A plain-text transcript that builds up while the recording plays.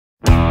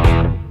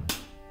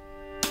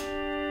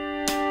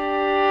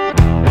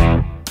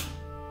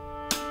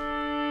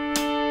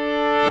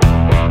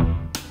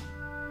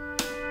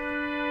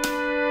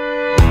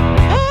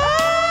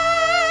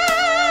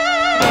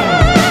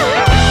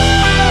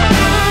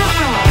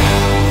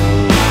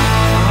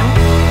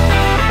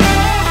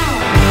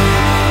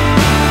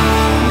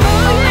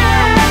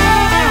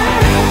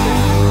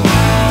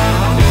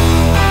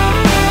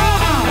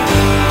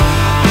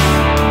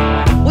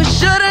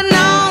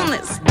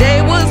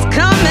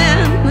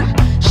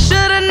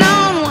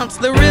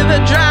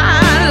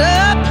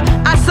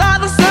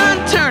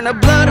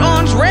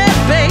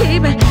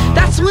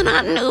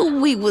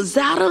we was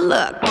out of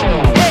luck. Hey.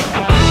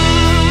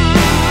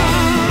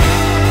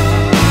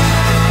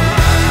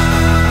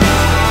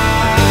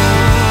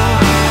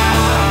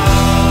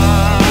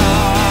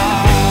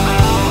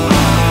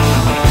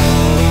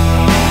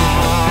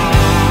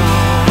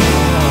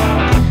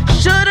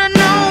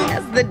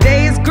 The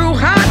days grew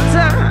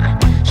hotter.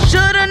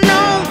 Should've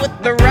known with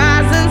the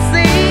rising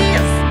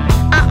seas.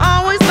 I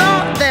always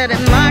thought that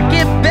it might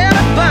get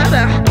better, but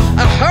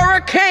a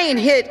hurricane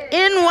hit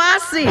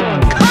NYC.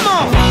 Come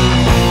on!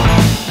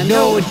 I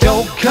know it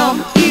don't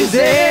come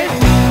easy.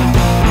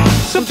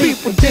 Some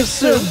people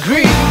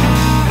disagree,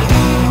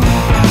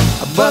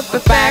 but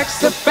the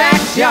facts are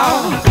facts,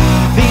 y'all.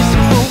 These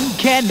wounds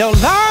can no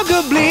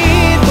longer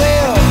bleed.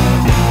 Well,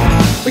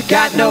 we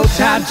got no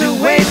time to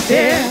waste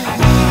here,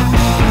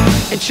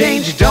 and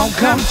change don't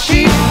come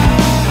cheap.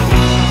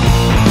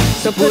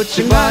 So put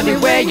your money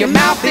where your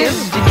mouth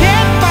is. You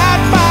can't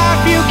fight fire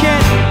if you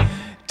can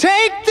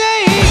take the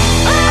heat.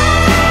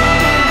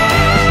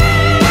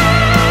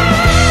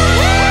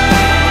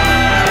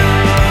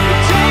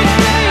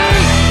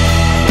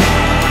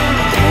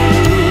 Take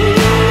the heat.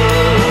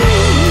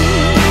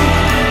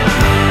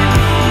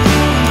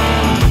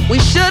 We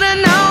should've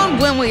known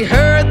when we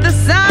heard the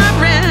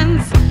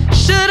sirens.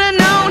 Should've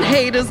known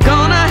haters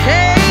gonna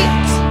hate.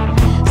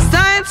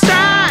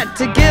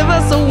 To give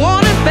us a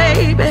warning,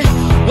 baby,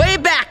 way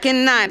back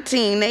in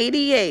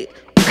 1988.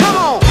 Come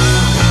on!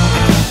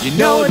 You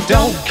know it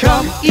don't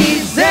come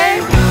easy.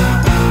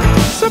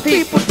 Some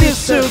people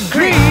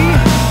disagree,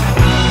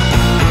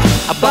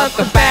 but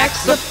the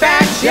facts are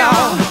facts,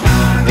 y'all.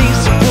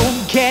 These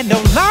wounds can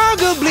no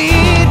longer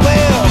bleed.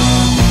 Well,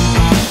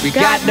 we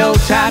got no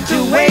time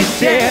to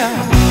waste here,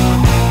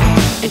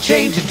 and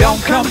change it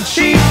don't come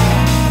cheap.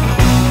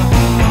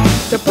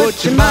 So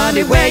put your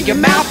money where your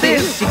mouth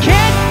is. You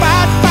can't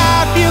fight fire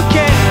if you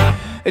can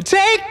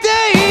take the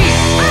heat.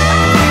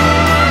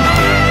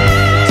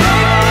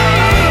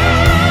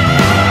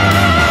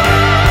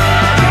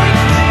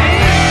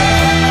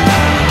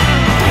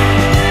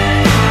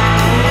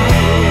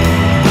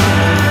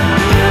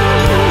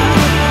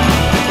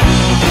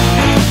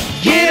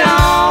 Get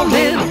on,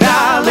 little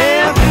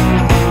darling.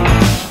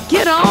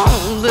 Get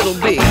on, little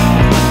bit.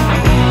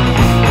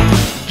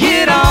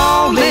 Get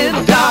on,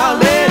 little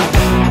darling.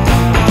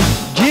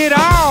 Get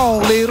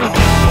on, little.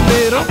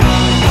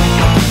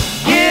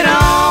 Get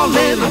on,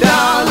 little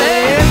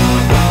darling.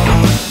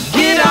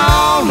 Get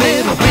on,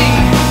 little bee.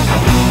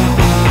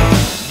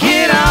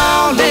 Get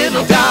on,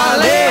 little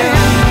darling.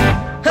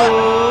 Oh.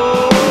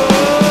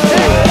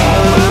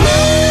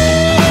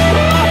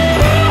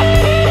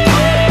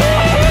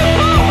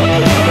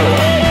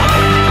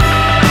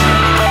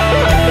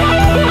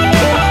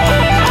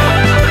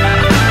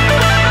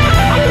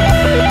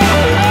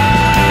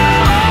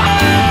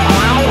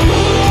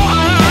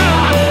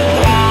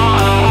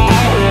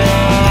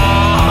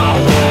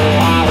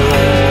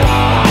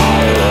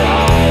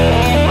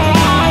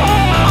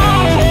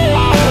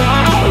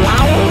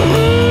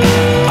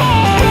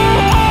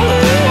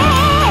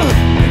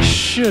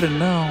 Should've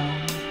known.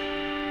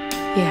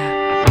 Yeah,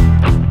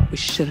 we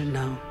should've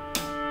known.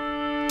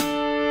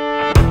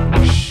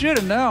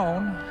 Should've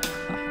known.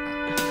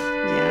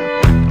 Yeah,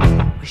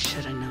 we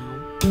should've known.